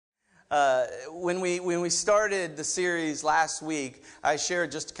When we started the series last week, I shared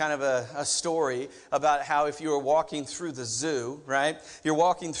just kind of a story about how if you were walking through the zoo, right? You're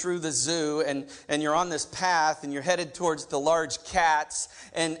walking through the zoo and you're on this path and you're headed towards the large cats.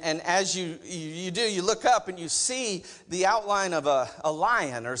 And as you do, you look up and you see the outline of a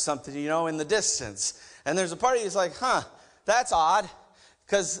lion or something, in the distance. And there's a part of you that's like, that's odd,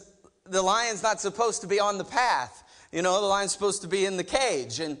 because the lion's not supposed to be on the path. The lion's supposed to be in the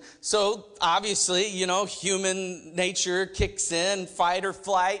cage. And so, obviously, human nature kicks in, fight or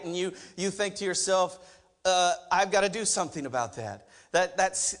flight, and you think to yourself, I've got to do something about that.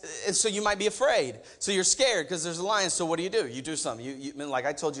 And so you might be afraid. So you're scared because there's a lion. So what do? You do something. You like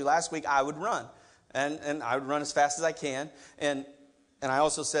I told you last week, I would run. And I would run as fast as I can. And I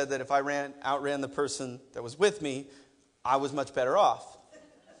also said that if I outran the person that was with me, I was much better off.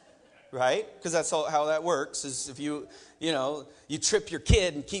 Right? Because that's how that works, is if you trip your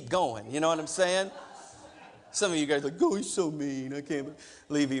kid and keep going. You know what I'm saying? Some of you guys are like, oh, he's so mean. I can't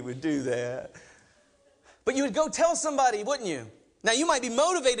believe he would do that. But you would go tell somebody, wouldn't you? Now, you might be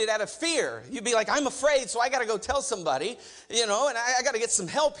motivated out of fear. You'd be like, I'm afraid, so I got to go tell somebody, and I got to get some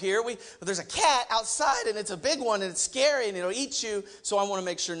help here. There's a cat outside, and it's a big one, and it's scary, and it'll eat you, so I want to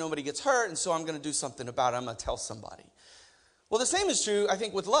make sure nobody gets hurt, and so I'm going to do something about it. I'm going to tell somebody. Well, the same is true, I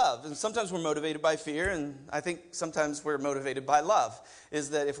think, with love. And sometimes we're motivated by fear, and I think sometimes we're motivated by love, is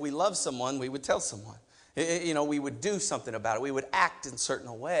that if we love someone, we would tell someone. We would do something about it. We would act in a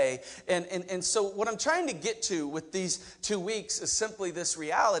certain way. And so what I'm trying to get to with these 2 weeks is simply this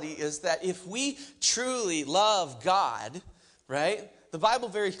reality, is that if we truly love God, right? The Bible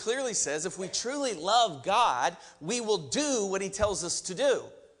very clearly says if we truly love God, we will do what he tells us to do.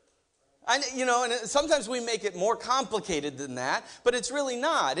 And sometimes we make it more complicated than that, but it's really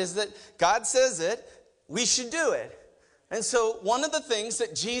not, is that God says it, we should do it. And so one of the things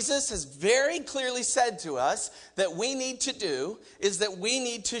that Jesus has very clearly said to us that we need to do is that we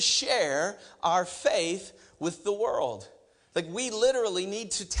need to share our faith with the world. Like, we literally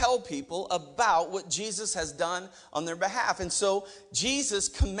need to tell people about what Jesus has done on their behalf. And so Jesus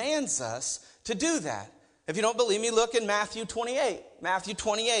commands us to do that. If you don't believe me, look in Matthew 28. Matthew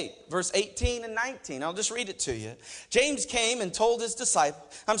 28, verse 18 and 19. I'll just read it to you. Jesus came and told his disciples,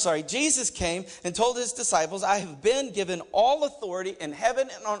 I have been given all authority in heaven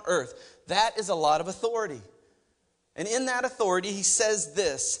and on earth. That is a lot of authority. And in that authority, he says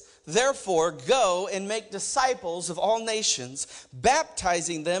this, therefore, go and make disciples of all nations,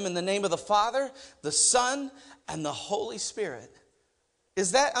 baptizing them in the name of the Father, the Son, and the Holy Spirit.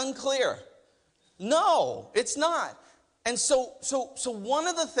 Is that unclear? No, it's not. And so one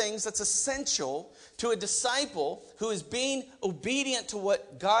of the things that's essential to a disciple who is being obedient to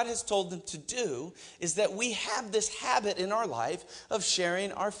what God has told them to do is that we have this habit in our life of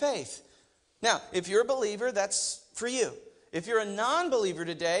sharing our faith. Now, if you're a believer, that's for you. If you're a non-believer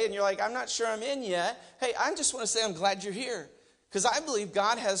today and you're like, I'm not sure I'm in yet, hey, I just want to say I'm glad you're here, because I believe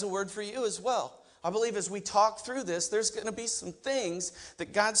God has a word for you as well. I believe as we talk through this, there's going to be some things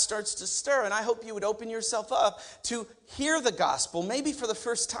that God starts to stir. And I hope you would open yourself up to hear the gospel, maybe for the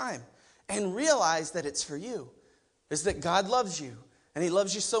first time, and realize that it's for you. Is that God loves you. And he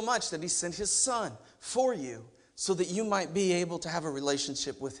loves you so much that he sent his son for you so that you might be able to have a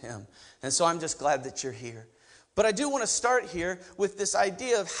relationship with him. And so I'm just glad that you're here. But I do want to start here with this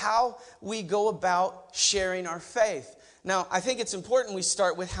idea of how we go about sharing our faith. Now, I think it's important we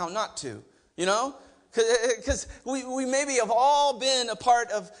start with how not to. Because we maybe have all been a part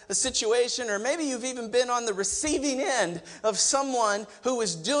of a situation, or maybe you've even been on the receiving end of someone who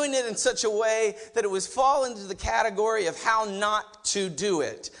was doing it in such a way that it was fall into the category of how not to do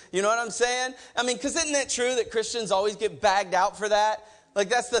it. You know what I'm saying? I mean, because isn't it true that Christians always get bagged out for that? Like,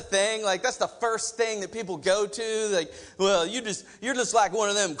 that's the thing. Like, that's the first thing that people go to. Like, well, you're just like one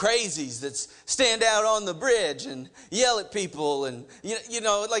of them crazies that stand out on the bridge and yell at people. And,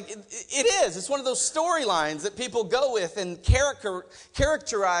 like, it is. It's one of those storylines that people go with and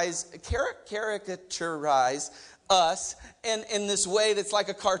caricaturize us in this way that's like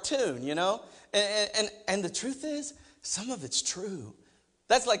a cartoon, And the truth is, some of it's true.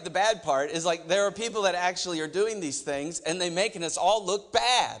 That's like the bad part, is like there are people that actually are doing these things and they're making us all look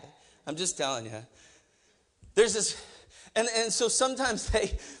bad. I'm just telling you. There's this, and so sometimes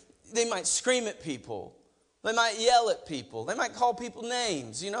they might scream at people. They might yell at people. They might call people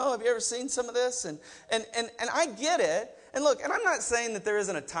names. Have you ever seen some of this? And I get it. And look, and I'm not saying that there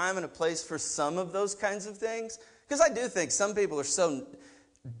isn't a time and a place for some of those kinds of things, because I do think some people are so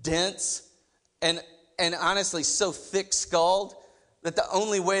dense and honestly so thick-skulled that the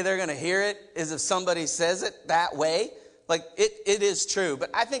only way they're going to hear it is if somebody says it that way. Like, it is true, but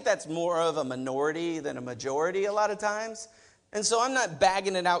I think that's more of a minority than a majority a lot of times. And so I'm not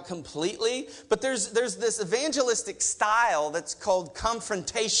bagging it out completely, but there's this evangelistic style that's called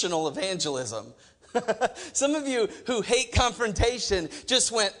confrontational evangelism. Some of you who hate confrontation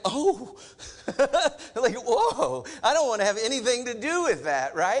just went, oh, like, whoa, I don't want to have anything to do with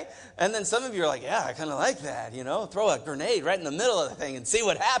that, right? And then some of you are like, yeah, I kind of like that, throw a grenade right in the middle of the thing and see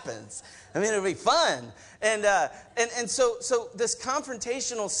what happens. I mean, it'll be fun. And so this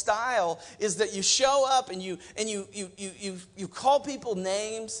confrontational style is that you show up and you call people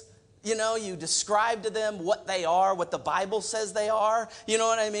names. You describe to them what they are, what the Bible says they are. You know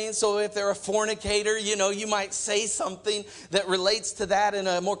what I mean? So if they're a fornicator, you might say something that relates to that in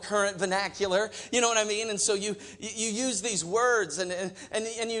a more current vernacular. You know what I mean? And so you use these words and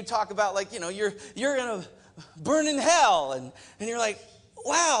you talk about, like, you're going to burn in hell. And you're like,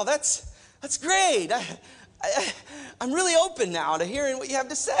 wow, that's great. I'm really open now to hearing what you have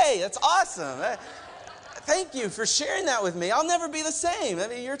to say. That's awesome. Thank you for sharing that with me. I'll never be the same. I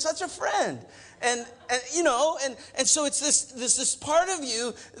mean, you're such a friend. And so it's this part of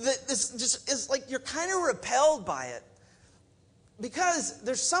you that this just is like, you're kind of repelled by it because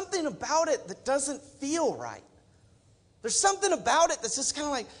there's something about it that doesn't feel right. There's something about it that's just kind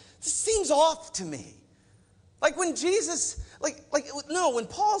of like, this seems off to me. Like when Jesus, when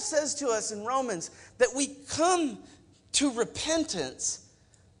Paul says to us in Romans that we come to repentance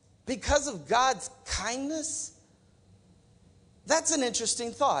because of God's kindness, that's an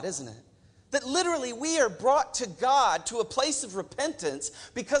interesting thought, isn't it? That literally we are brought to God, to a place of repentance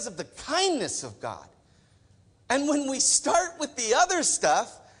because of the kindness of God. And when we start with the other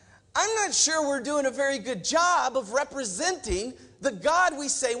stuff, I'm not sure we're doing a very good job of representing the God we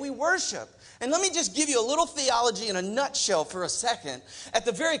say we worship. And let me just give you a little theology in a nutshell for a second. At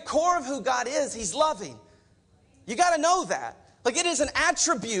the very core of who God is, He's loving. You got to know that. Like, it is an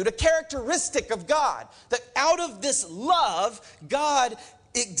attribute, a characteristic of God, that out of this love, God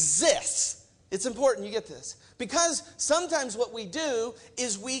exists. It's important you get this. Because sometimes what we do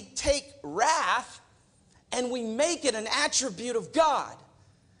is we take wrath and we make it an attribute of God.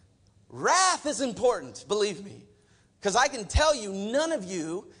 Wrath is important, believe me. Because I can tell you, none of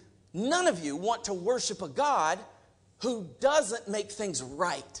you want to worship a God who doesn't make things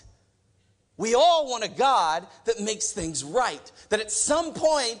right. We all want a God that makes things right. That at some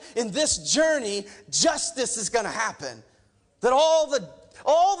point in this journey, justice is going to happen. That all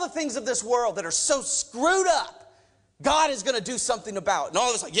the things of this world that are so screwed up, God is going to do something about. And all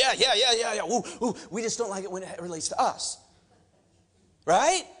of us like, yeah. Ooh, we just don't like it when it relates to us.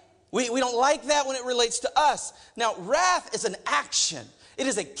 Right? We don't like that when it relates to us. Now, wrath is an action. It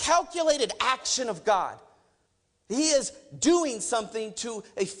is a calculated action of God. He is doing something to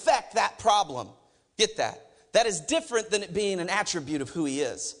affect that problem. Get that? That is different than it being an attribute of who He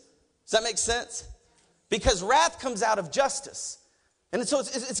is. Does that make sense? Because wrath comes out of justice. And so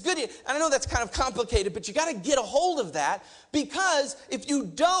it's good. And I know that's kind of complicated, but you got to get a hold of that, because if you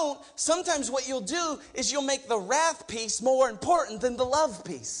don't, sometimes what you'll do is you'll make the wrath piece more important than the love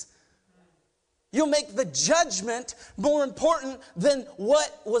piece. You'll make the judgment more important than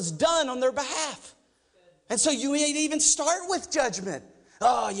what was done on their behalf. And so you may even start with judgment.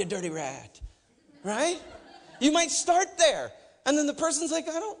 Oh, you dirty rat. Right? You might start there. And then the person's like,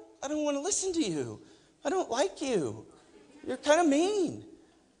 I don't want to listen to you. I don't like you. You're kind of mean.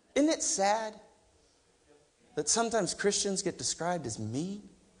 Isn't it sad that sometimes Christians get described as mean?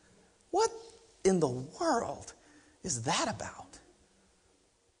 What in the world is that about?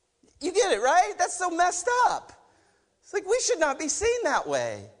 You get it, right? That's so messed up. It's like, we should not be seen that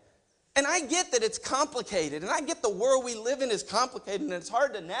way. And I get that it's complicated, and I get the world we live in is complicated, and it's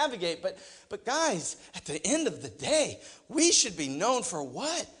hard to navigate. But guys, at the end of the day, we should be known for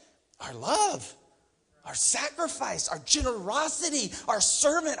what? Our love, our sacrifice, our generosity, our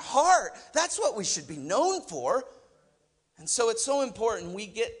servant heart. That's what we should be known for. And so it's so important we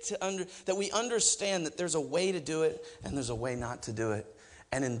get to that we understand that there's a way to do it and there's a way not to do it.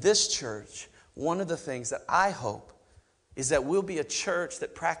 And in this church, one of the things that I hope is that we'll be a church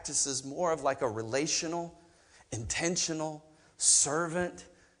that practices more of like a relational, intentional, servant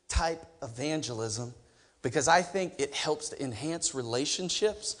type evangelism, because I think it helps to enhance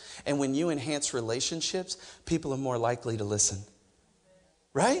relationships. And when you enhance relationships, people are more likely to listen.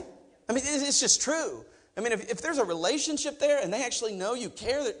 Right? I mean, it's just true. I mean, if there's a relationship there and they actually know you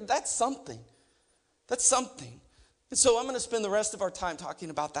care, that's something. That's something. And so I'm going to spend the rest of our time talking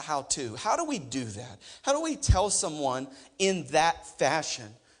about the how-to. How do we do that? How do we tell someone in that fashion?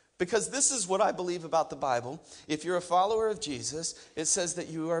 Because this is what I believe about the Bible. If you're a follower of Jesus, it says that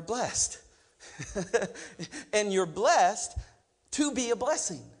you are blessed. And you're blessed to be a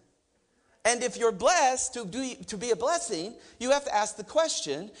blessing. And if you're blessed to be a blessing, you have to ask the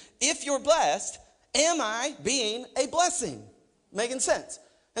question, if you're blessed, am I being a blessing? Making sense?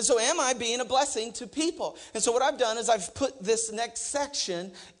 And so am I being a blessing to people? And so what I've done is I've put this next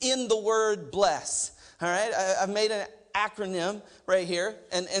section in the word bless. All right? I've made an acronym right here.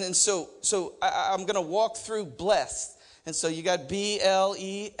 And so I'm going to walk through blessed. And so you got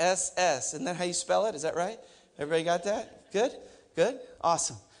B-L-E-S-S. Isn't that how you spell it? Is that right? Everybody got that? Good? Good?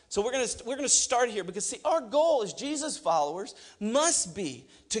 Awesome. So we're going to start here because, see, our goal as Jesus followers must be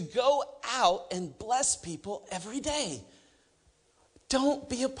to go out and bless people every day. Don't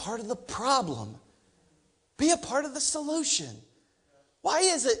be a part of the problem. Be a part of the solution. Why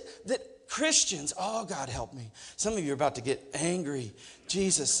is it that Christians, oh, God help me. Some of you are about to get angry.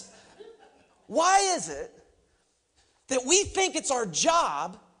 Jesus. Why is it that we think it's our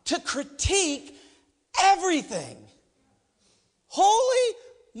job to critique everything? Holy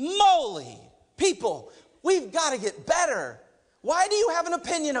moly. People, we've got to get better. Why do you have an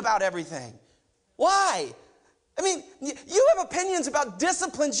opinion about everything? Why? I mean, you have opinions about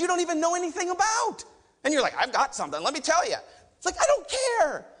disciplines you don't even know anything about. And you're like, I've got something. Let me tell you. It's like, I don't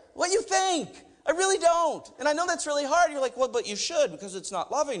care what you think. I really don't. And I know that's really hard. You're like, well, but you should because it's not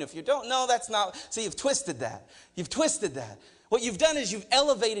loving if you don't. No, that's not. See, you've twisted that. You've twisted that. What you've done is you've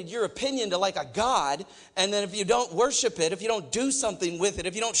elevated your opinion to like a God, and then if you don't worship it, if you don't do something with it,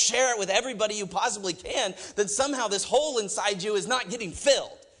 if you don't share it with everybody you possibly can, then somehow this hole inside you is not getting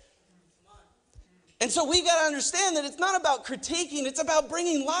filled. And so we've got to understand that it's not about critiquing, it's about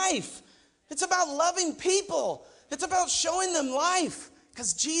bringing life. It's about loving people. It's about showing them life,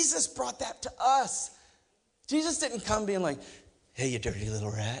 because Jesus brought that to us. Jesus didn't come being like, hey, you dirty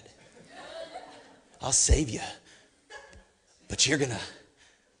little rat, I'll save you. But you're gonna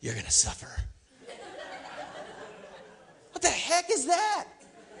suffer. What the heck is that?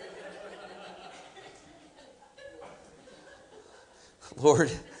 Lord.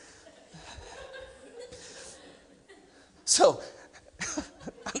 So,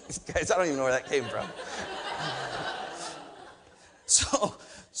 guys, I don't even know where that came from.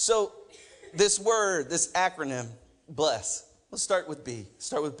 So this word, this acronym, bless. Let's start with B.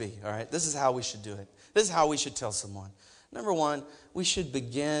 Start with B, all right? This is how we should do it. This is how we should tell someone. Number one, we should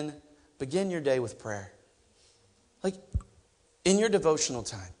begin your day with prayer. Like in your devotional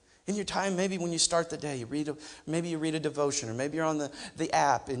time. In your time, maybe when you start the day, maybe you read a devotion, or maybe you're on the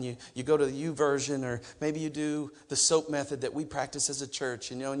app and you go to the YouVersion, or maybe you do the SOAP method that we practice as a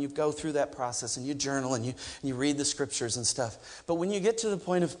church, and you go through that process and you journal and you read the scriptures and stuff. But when you get to the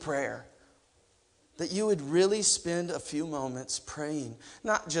point of prayer, that you would really spend a few moments praying,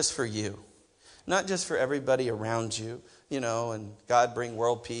 not just for you, not just for everybody around you, and God bring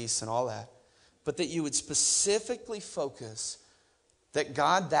world peace and all that, but that you would specifically focus that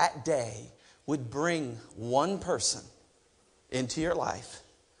God that day would bring one person into your life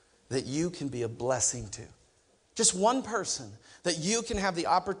that you can be a blessing to. Just one person that you can have the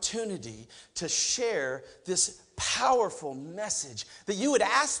opportunity to share this powerful message. That you would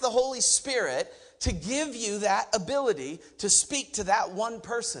ask the Holy Spirit to give you that ability to speak to that one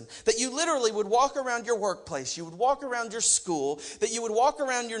person. That you literally would walk around your workplace, you would walk around your school, that you would walk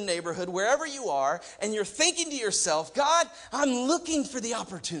around your neighborhood, wherever you are, and you're thinking to yourself, God, I'm looking for the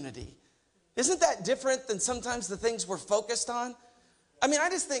opportunity. Isn't that different than sometimes the things we're focused on? I mean, I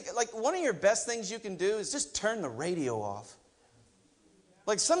just think, like, one of your best things you can do is just turn the radio off.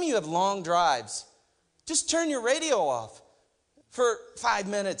 Like, some of you have long drives. Just turn your radio off for 5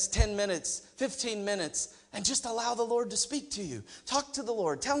 minutes, 10 minutes, 15 minutes, and just allow the Lord to speak to you. Talk to the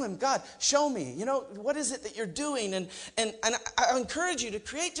Lord. Tell him, God, show me, what is it that you're doing? And I encourage you to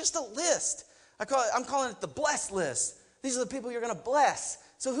create just a list. I'm calling it the bless list. These are the people you're going to bless.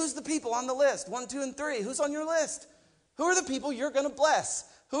 So who's the people on the list? 1, 2, and 3. Who's on your list? Who are the people you're going to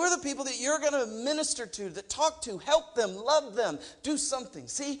bless? Who are the people that you're going to minister to, that talk to, help them, love them, do something?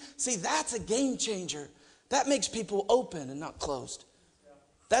 See, that's a game changer. That makes people open and not closed.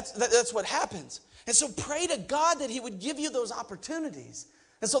 That's what happens. And so pray to God that he would give you those opportunities.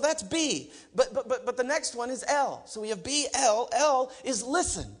 And so that's B. But the next one is L. So we have B, L. L is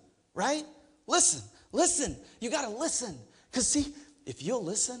listen, right? Listen. You got to listen. Because see, if you'll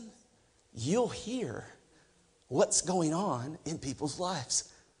listen, you'll hear what's going on in people's lives.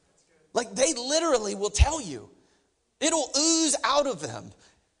 Like they literally will tell you. It'll ooze out of them.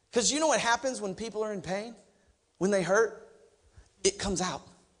 Because you know what happens when people are in pain? When they hurt, it comes out.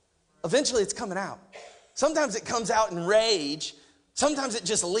 Eventually it's coming out. Sometimes it comes out in rage. Sometimes it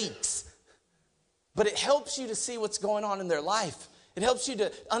just leaks. But it helps you to see what's going on in their life. It helps you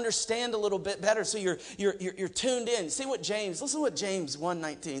to understand a little bit better so you're tuned in. Listen to what James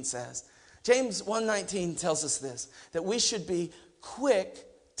 1:19 says. James 1:19 tells us this, that we should be quick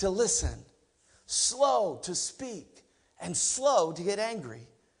to listen, slow to speak, and slow to get angry.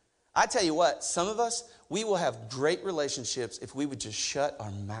 I tell you what, some of us, we will have great relationships if we would just shut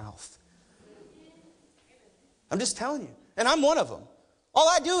our mouth. I'm just telling you. And I'm one of them. All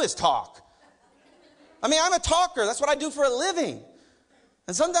I do is talk. I mean, I'm a talker. That's what I do for a living.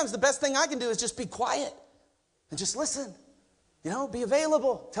 And sometimes the best thing I can do is just be quiet and just listen. Be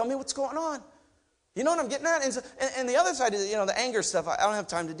available. Tell me what's going on. You know what I'm getting at? And the other side is, the anger stuff, I don't have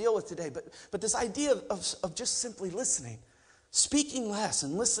time to deal with today. But this idea of just simply listening. Speaking less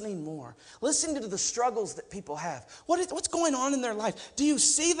and listening more. Listening to the struggles that people have. What's going on in their life? Do you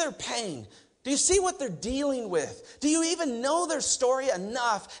see their pain? Do you see what they're dealing with? Do you even know their story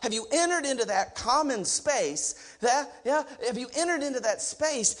enough? Have you entered into that common space? Have you entered into that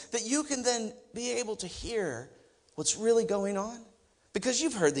space that you can then be able to hear what's really going on? Because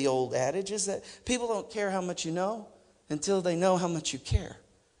you've heard the old adage is that people don't care how much you know until they know how much you care.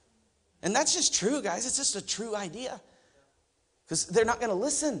 And that's just true, guys. It's just a true idea. Because they're not going to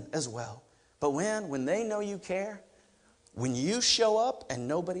listen as well. But when they know you care, when you show up and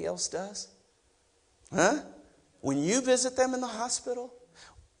nobody else does, when you visit them in the hospital,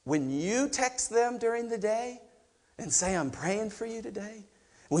 when you text them during the day and say, I'm praying for you today,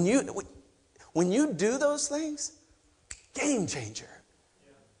 when you do those things, game changer.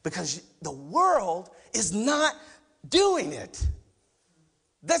 Because the world is not doing it.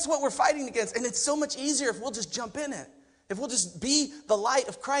 That's what we're fighting against. And it's so much easier if we'll just jump in it. If we'll just be the light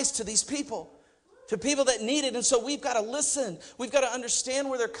of Christ to these people. To people that need it. And so we've got to listen. We've got to understand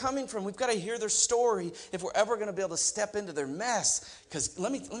where they're coming from. We've got to hear their story if we're ever going to be able to step into their mess. Because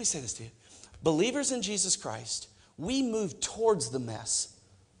let me say this to you. Believers in Jesus Christ, we move towards the mess,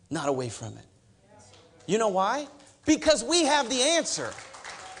 not away from it. You know why? Because we have the answer.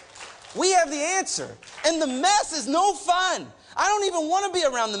 We have the answer. And the mess is no fun. I don't even want to be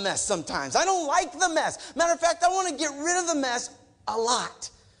around the mess sometimes. I don't like the mess. Matter of fact, I want to get rid of the mess a lot.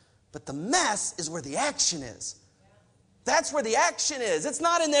 But the mess is where the action is. That's where the action is. It's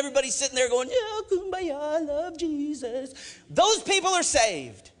not in everybody sitting there going, yeah, kumbaya, I love Jesus. Those people are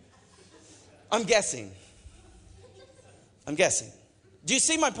saved. I'm guessing. Do you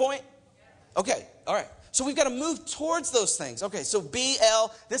see my point? Okay, all right. So we've got to move towards those things. Okay, so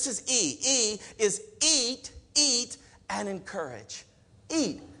BL, this is E. E is eat, and encourage.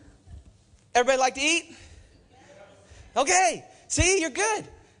 Eat. Everybody like to eat? Okay, see, you're good.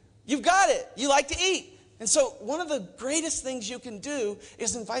 You've got it. You like to eat. And so one of the greatest things you can do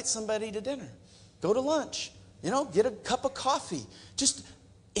is invite somebody to dinner. Go to lunch. Get a cup of coffee. Just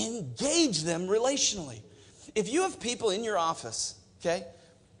engage them relationally. If you have people in your office, okay,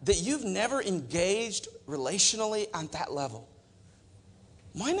 that you've never engaged relationally on that level,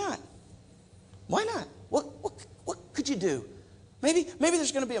 why not? Why not? What could you do? Maybe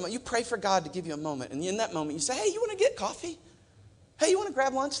there's going to be a moment. You pray for God to give you a moment. And in that moment, you say, hey, you want to get coffee? Hey, you want to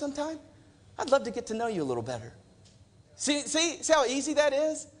grab lunch sometime? I'd love to get to know you a little better. See how easy that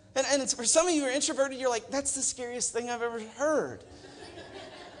is? And it's, for some of you who are introverted, you're like, that's the scariest thing I've ever heard.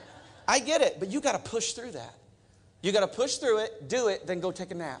 I get it, but you got to push through that. You got to push through it, do it, then go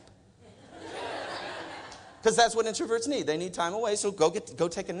take a nap. Because that's what introverts need. They need time away, so go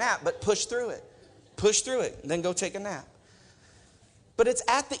take a nap, but push through it. Push through it, then go take a nap. But it's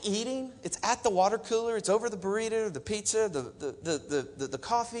at the eating, it's at the water cooler, it's over the burrito, the pizza, the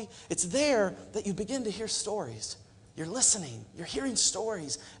coffee. It's there that you begin to hear stories. You're listening, you're hearing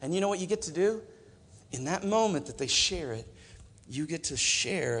stories. And you know what you get to do? In that moment that they share it, you get to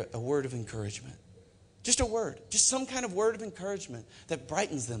share a word of encouragement. Just a word, just some kind of word of encouragement that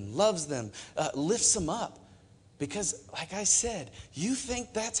brightens them, loves them, lifts them up. Because like I said, you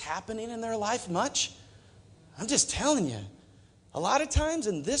think that's happening in their life much? I'm just telling you. A lot of times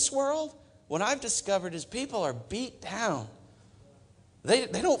in this world, what I've discovered is people are beat down. They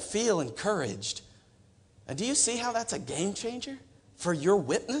don't feel encouraged. And do you see how that's a game changer for your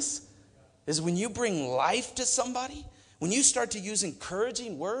witness? Is when you bring life to somebody, when you start to use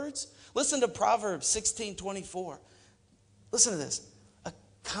encouraging words. Listen to Proverbs 16:24. Listen to this. A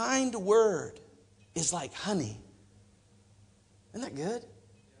kind word is like honey. Isn't that good?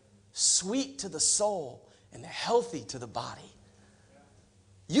 Sweet to the soul and healthy to the body.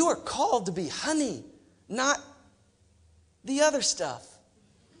 You are called to be honey, not the other stuff.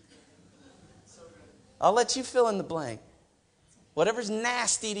 I'll let you fill in the blank. Whatever's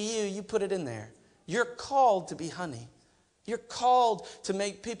nasty to you, you put it in there. You're called to be honey. You're called to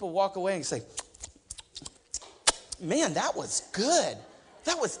make people walk away and say, man, that was good.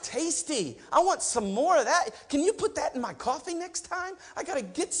 That was tasty. I want some more of that. Can you put that in my coffee next time? I got to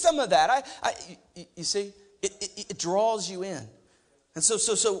get some of that. You see, it draws you in. And so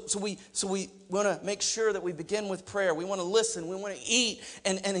we want to make sure that we begin with prayer. We want to listen. We want to eat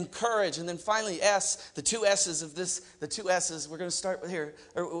and encourage. And then finally, S, the two S's of this, the two S's, we're going to start with here,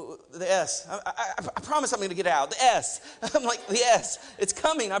 or the S. I promise I'm going to get it out. The S. I'm like, the S. It's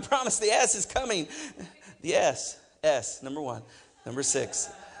coming. I promise the S is coming. The S. Number 1. Number 6.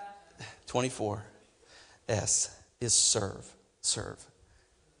 24. S is serve. Serve.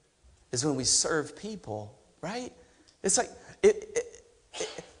 Is when we serve people, right? It's like,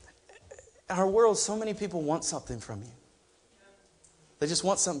 in our world, so many people want something from you. They just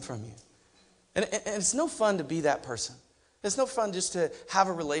want something from you. And it's no fun to be that person. It's no fun just to have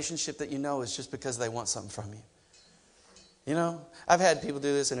a relationship that you know is just because they want something from you. You know, I've had people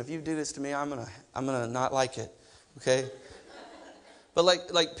do this, and if you do this to me, I'm gonna not like it. Okay? But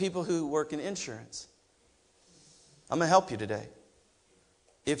like people who work in insurance, I'm gonna help you today.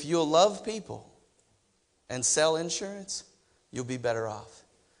 If you'll love people and sell insurance, you'll be better off.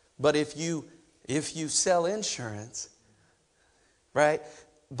 But if you sell insurance, right,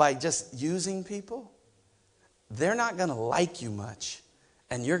 by just using people, they're not going to like you much,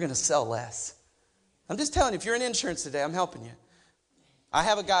 and you're going to sell less. I'm just telling you, if you're in insurance today, I'm helping you. I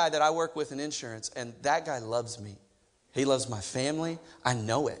have a guy that I work with in insurance, and that guy loves me. He loves my family. I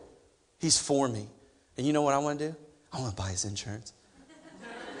know it. He's for me. And you know what I want to do? I want to buy his insurance.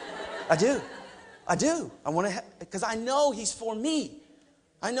 I do. I want to, because I know he's for me.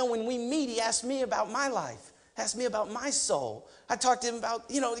 I know when we meet, he asks me about my life, asks me about my soul. I talk to him about,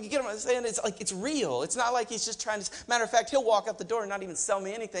 you get what I'm saying? It's like, it's real. It's not like he's just trying to, matter of fact, he'll walk out the door and not even sell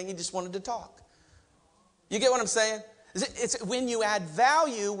me anything. He just wanted to talk. You get what I'm saying? It's when you add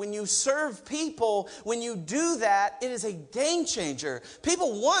value, when you serve people, when you do that, it is a game changer.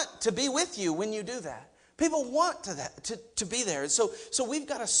 People want to be with you when you do that. People want to be there. So we've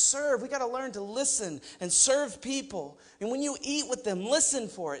got to serve. We've got to learn to listen and serve people. And when you eat with them, listen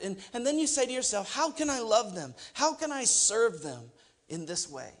for it. And then you say to yourself, how can I love them? How can I serve them in this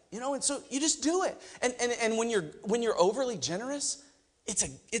way? And so you just do it. And when you're overly generous,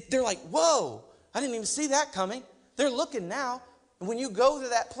 they're like, whoa, I didn't even see that coming. They're looking now. And when you go to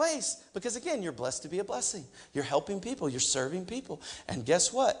that place, because again, you're blessed to be a blessing. You're helping people. You're serving people. And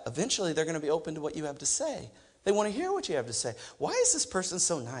guess what? Eventually, they're going to be open to what you have to say. They want to hear what you have to say. Why is this person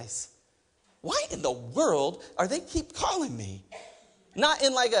so nice? Why in the world are they keep calling me? Not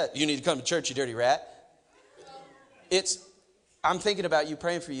in like you need to come to church, you dirty rat. I'm thinking about you,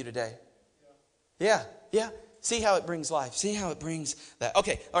 praying for you today. Yeah. See how it brings life. See how it brings that.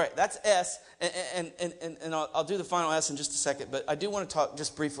 Okay, all right, that's S. And I'll do the final S in just a second. But I do want to talk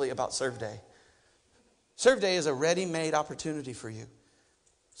just briefly about Serve Day. Serve Day is a ready-made opportunity for you.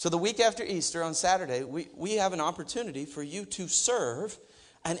 So the week after Easter on Saturday, we have an opportunity for you to serve.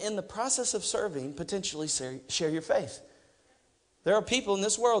 And in the process of serving, potentially share your faith. There are people in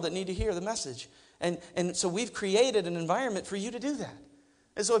this world that need to hear the message. And so we've created an environment for you to do that.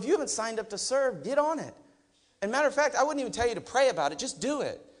 And so if you haven't signed up to serve, get on it. And matter of fact, I wouldn't even tell you to pray about it. Just do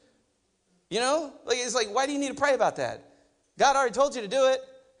it. It's like, why do you need to pray about that? God already told you to do it.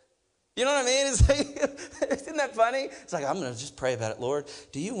 You know what I mean? It's like, isn't that funny? It's like, I'm going to just pray about it. Lord,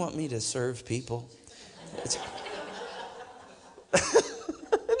 do you want me to serve people? Isn't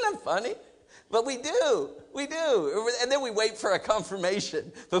that funny? But we do. And then we wait for a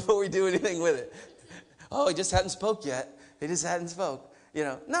confirmation before we do anything with it. Oh, he just hadn't spoke yet. He just hadn't spoke.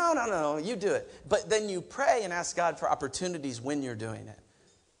 No, you do it. But then you pray and ask God for opportunities when you're doing it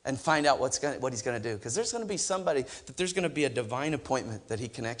and find out what he's going to do. Because there's going to be somebody that there's going to be a divine appointment that he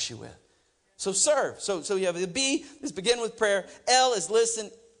connects you with. So serve. So you have the B is begin with prayer. L is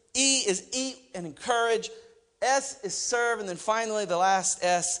listen. E is eat and encourage. S is serve. And then finally, the last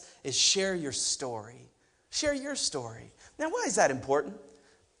S is share your story. Share your story. Now, why is that important?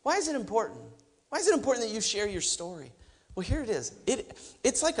 Why is it important? Why is it important that you share your story? Well, here it is.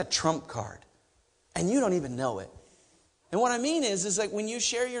 It's like a trump card, and you don't even know it. And what I mean is like when you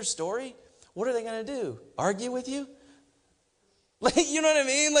share your story, what are they going to do? Argue with you? Like, you know what I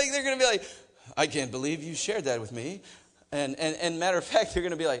mean? Like they're going to be like, I can't believe you shared that with me. And matter of fact, they're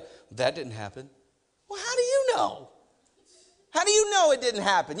going to be like, that didn't happen. Well, how do you know? How do you know it didn't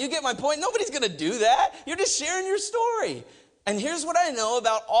happen? You get my point? Nobody's going to do that. You're just sharing your story. And here's what I know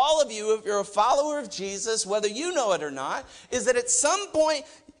about all of you, if you're a follower of Jesus, whether you know it or not, is that at some point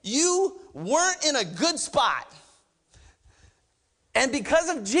you weren't in a good spot. And because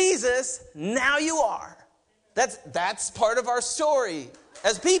of Jesus, now you are. That's part of our story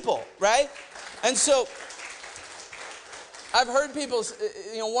as people, right? And so I've heard people,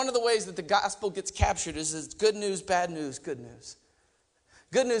 one of the ways that the gospel gets captured is good news, bad news, good news.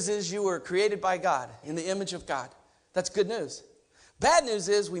 Good news is you were created by God in the image of God. That's good news. Bad news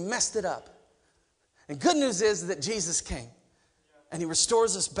is we messed it up. And good news is that Jesus came and he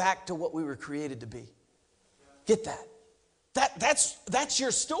restores us back to what we were created to be. Get that? That's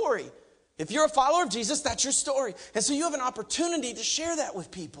your story. If you're a follower of Jesus, that's your story. And so you have an opportunity to share that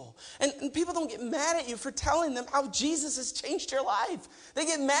with people. And people don't get mad at you for telling them how Jesus has changed your life. They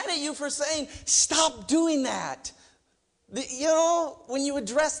get mad at you for saying, stop doing that. When you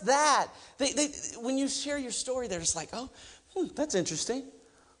address that, when you share your story, they're just like, oh, that's interesting.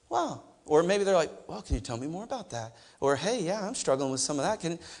 Wow. Or maybe they're like, well, can you tell me more about that? Or, hey, yeah, I'm struggling with some of that.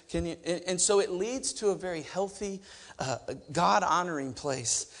 Can you? And so it leads to a very healthy, God-honoring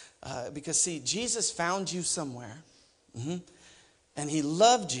place. Because, see, Jesus found you somewhere, and he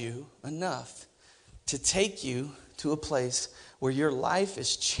loved you enough to take you to a place where your life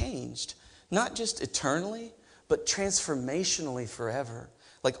is changed, not just eternally, but transformationally forever.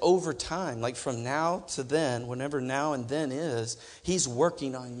 Like over time, like from now to then, whenever now and then is, he's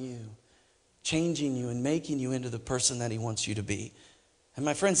working on you, changing you and making you into the person that he wants you to be. And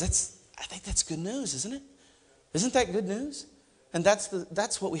my friends, I think that's good news, isn't it? Isn't that good news? And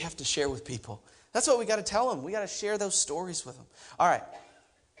that's what we have to share with people. That's what we got to tell them. We got to share those stories with them. All right.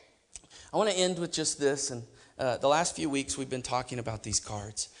 I want to end with just this. And the last few weeks we've been talking about these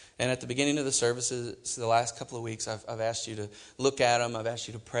cards. And at the beginning of the services, the last couple of weeks, I've asked you to look at them. I've asked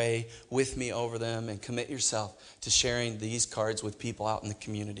you to pray with me over them and commit yourself to sharing these cards with people out in the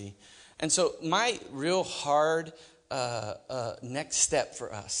community. And so my real hard next step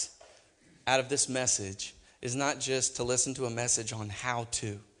for us out of this message is not just to listen to a message on how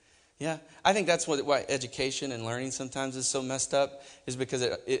to. Yeah, I think that's why education and learning sometimes is so messed up, is because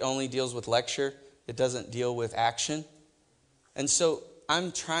it only deals with lecture. It doesn't deal with action. And so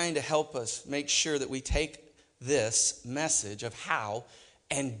I'm trying to help us make sure that we take this message of how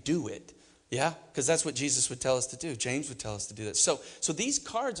and do it. Yeah, because that's what Jesus would tell us to do. James would tell us to do that. So these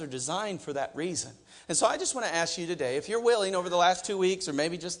cards are designed for that reason. And so I just want to ask you today, if you're willing over the last 2 weeks, or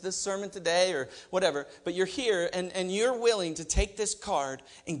maybe just this sermon today or whatever, but you're here and you're willing to take this card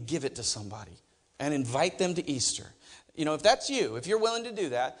and give it to somebody and invite them to Easter. If that's you, if you're willing to do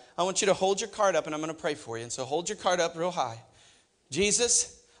that, I want you to hold your card up and I'm going to pray for you. And so hold your card up real high.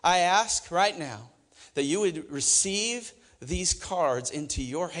 Jesus, I ask right now that you would receive these cards into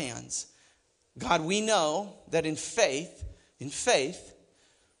your hands. God, we know that in faith,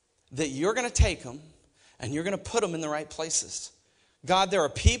 that you're going to take them and you're going to put them in the right places. God, there are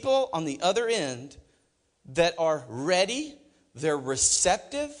people on the other end that are ready, they're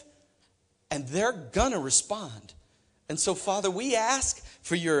receptive, and they're going to respond. And so, Father, we ask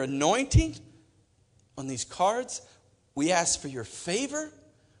for your anointing on these cards. We ask for your favor.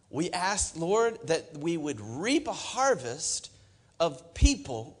 We ask, Lord, that we would reap a harvest of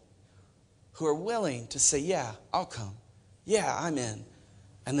people who are willing to say, yeah, I'll come. Yeah, I'm in.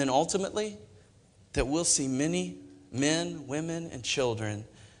 And then ultimately, that we'll see many men, women, and children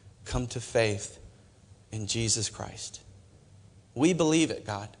come to faith in Jesus Christ. We believe it,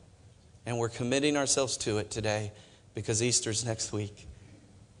 God, and we're committing ourselves to it today because Easter's next week.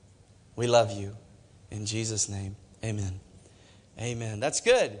 We love you. In Jesus' name, amen. Amen. That's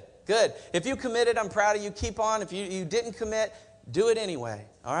good. Good. If you committed, I'm proud of you. Keep on. If you didn't commit, do it anyway.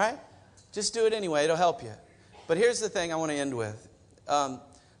 All right? Just do it anyway. It'll help you. But here's the thing I want to end with.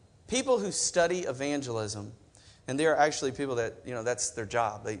 People who study evangelism, and there are actually people that, that's their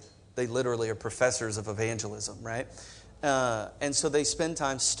job. They literally are professors of evangelism, right? And so they spend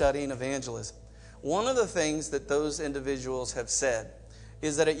time studying evangelism. One of the things that those individuals have said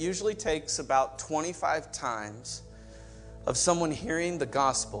is that it usually takes about 25 times of someone hearing the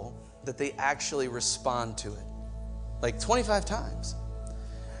gospel that they actually respond to it. Like 25 times.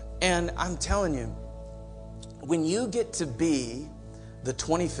 And I'm telling you, when you get to be the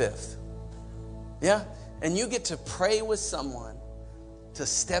 25th, yeah, and you get to pray with someone to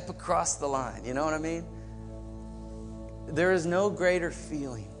step across the line, you know what I mean? There is no greater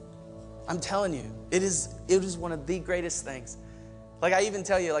feeling. I'm telling you, it is one of the greatest things. Like I even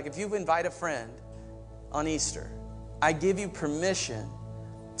tell you, like if you invite a friend on Easter, I give you permission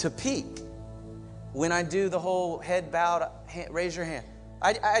to peek when I do the whole head bowed, raise your hand.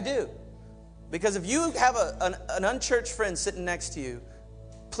 I do. Because if you have an unchurched friend sitting next to you,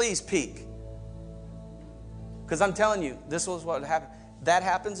 please peek. Because I'm telling you, this was what happened. That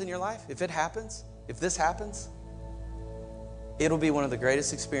happens in your life. If it happens, if this happens, it'll be one of the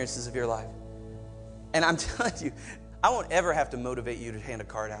greatest experiences of your life. And I'm telling you, I won't ever have to motivate you to hand a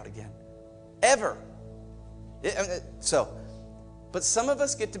card out again. Ever. So But some of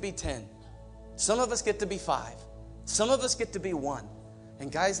us get to be 10. Some of us get to be 5. Some of us get to be 1.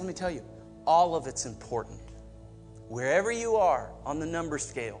 And guys, let me tell you, all of it's important. Wherever you are on the number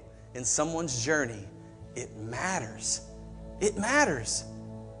scale in someone's journey, it matters. It matters.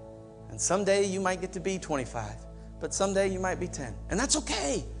 And someday you might get to be 25, but someday you might be 10. And that's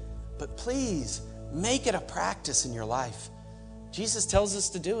okay. But please, make it a practice in your life. Jesus tells us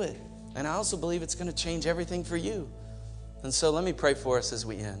to do it. And I also believe it's going to change everything for you. And so let me pray for us as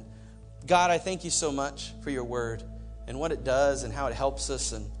we end. God, I thank you so much for your word and what it does and how it helps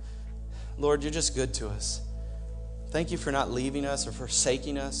us. And Lord, you're just good to us. Thank you for not leaving us or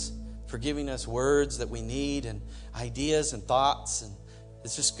forsaking us, for giving us words that we need and ideas and thoughts. And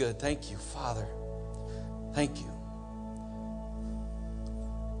it's just good. Thank you, Father. Thank you.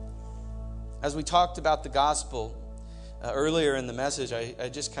 As we talked about the gospel earlier in the message, I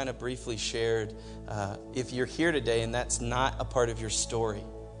just kind of briefly shared, if you're here today and that's not a part of your story,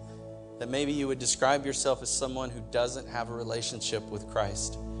 that maybe you would describe yourself as someone who doesn't have a relationship with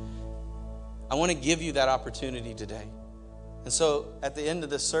Christ. I want to give you that opportunity today. And so at the end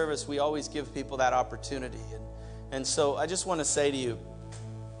of the service, we always give people that opportunity. And so I just want to say to you,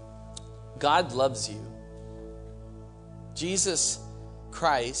 God loves you. Jesus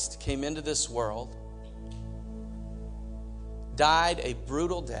Christ came into this world, died a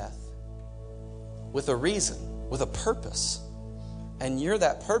brutal death with a reason, with a purpose. And you're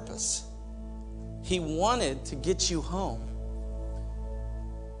that purpose. He wanted to get you home.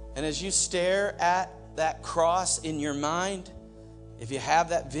 And as you stare at that cross in your mind, if you have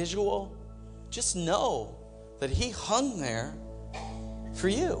that visual, just know that he hung there for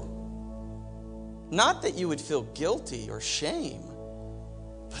you. Not that you would feel guilty or shame,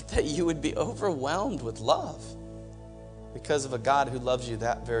 but that you would be overwhelmed with love because of a God who loves you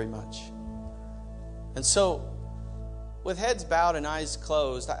that very much. And so, with heads bowed and eyes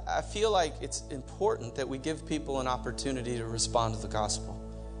closed, I feel like it's important that we give people an opportunity to respond to the gospel.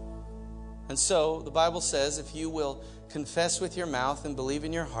 And so, the Bible says, if you will confess with your mouth and believe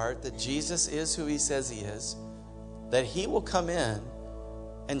in your heart that Jesus is who he says he is, that he will come in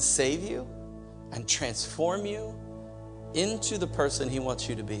and save you and transform you into the person he wants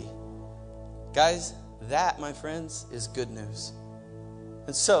you to be. Guys, that, my friends, is good news.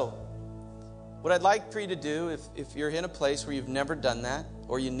 And so, what I'd like for you to do, if you're in a place where you've never done that,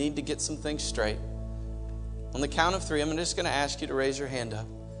 or you need to get some things straight, on the count of 3, I'm just going to ask you to raise your hand up.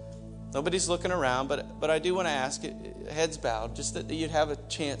 Nobody's looking around, but I do want to ask, heads bowed, just that you'd have a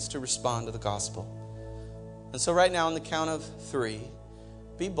chance to respond to the gospel. And so right now, on the count of 3,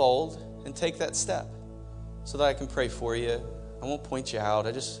 be bold and take that step so that I can pray for you. I won't point you out.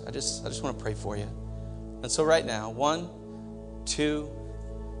 I just want to pray for you. And so right now, 1, 2,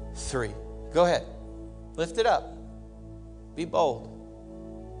 3. Go ahead. Lift it up. Be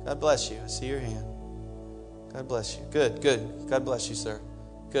bold. God bless you. I see your hand. God bless you. Good, good. God bless you, sir.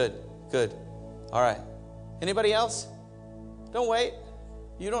 Good, good. All right. Anybody else? Don't wait.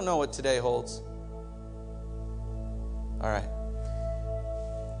 You don't know what today holds. All right.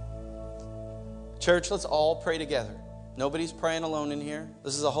 Church, let's all pray together. Nobody's praying alone in here.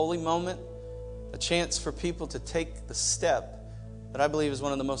 This is a holy moment, a chance for people to take the step that I believe is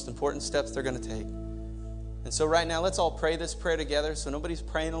one of the most important steps they're going to take. And so right now, let's all pray this prayer together so nobody's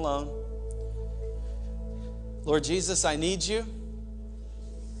praying alone. Lord Jesus, I need you.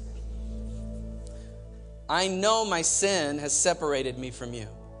 I know my sin has separated me from you.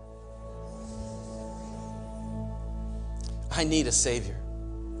 I need a Savior.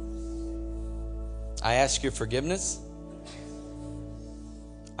 I ask your forgiveness.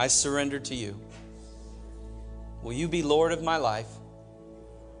 I surrender to you. Will you be Lord of my life?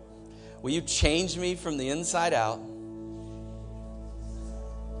 Will you change me from the inside out?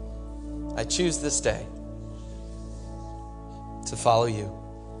 I choose this day to follow you.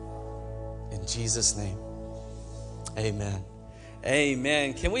 In Jesus' name, amen.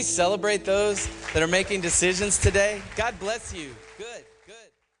 Amen. Can we celebrate those that are making decisions today? God bless you. Good.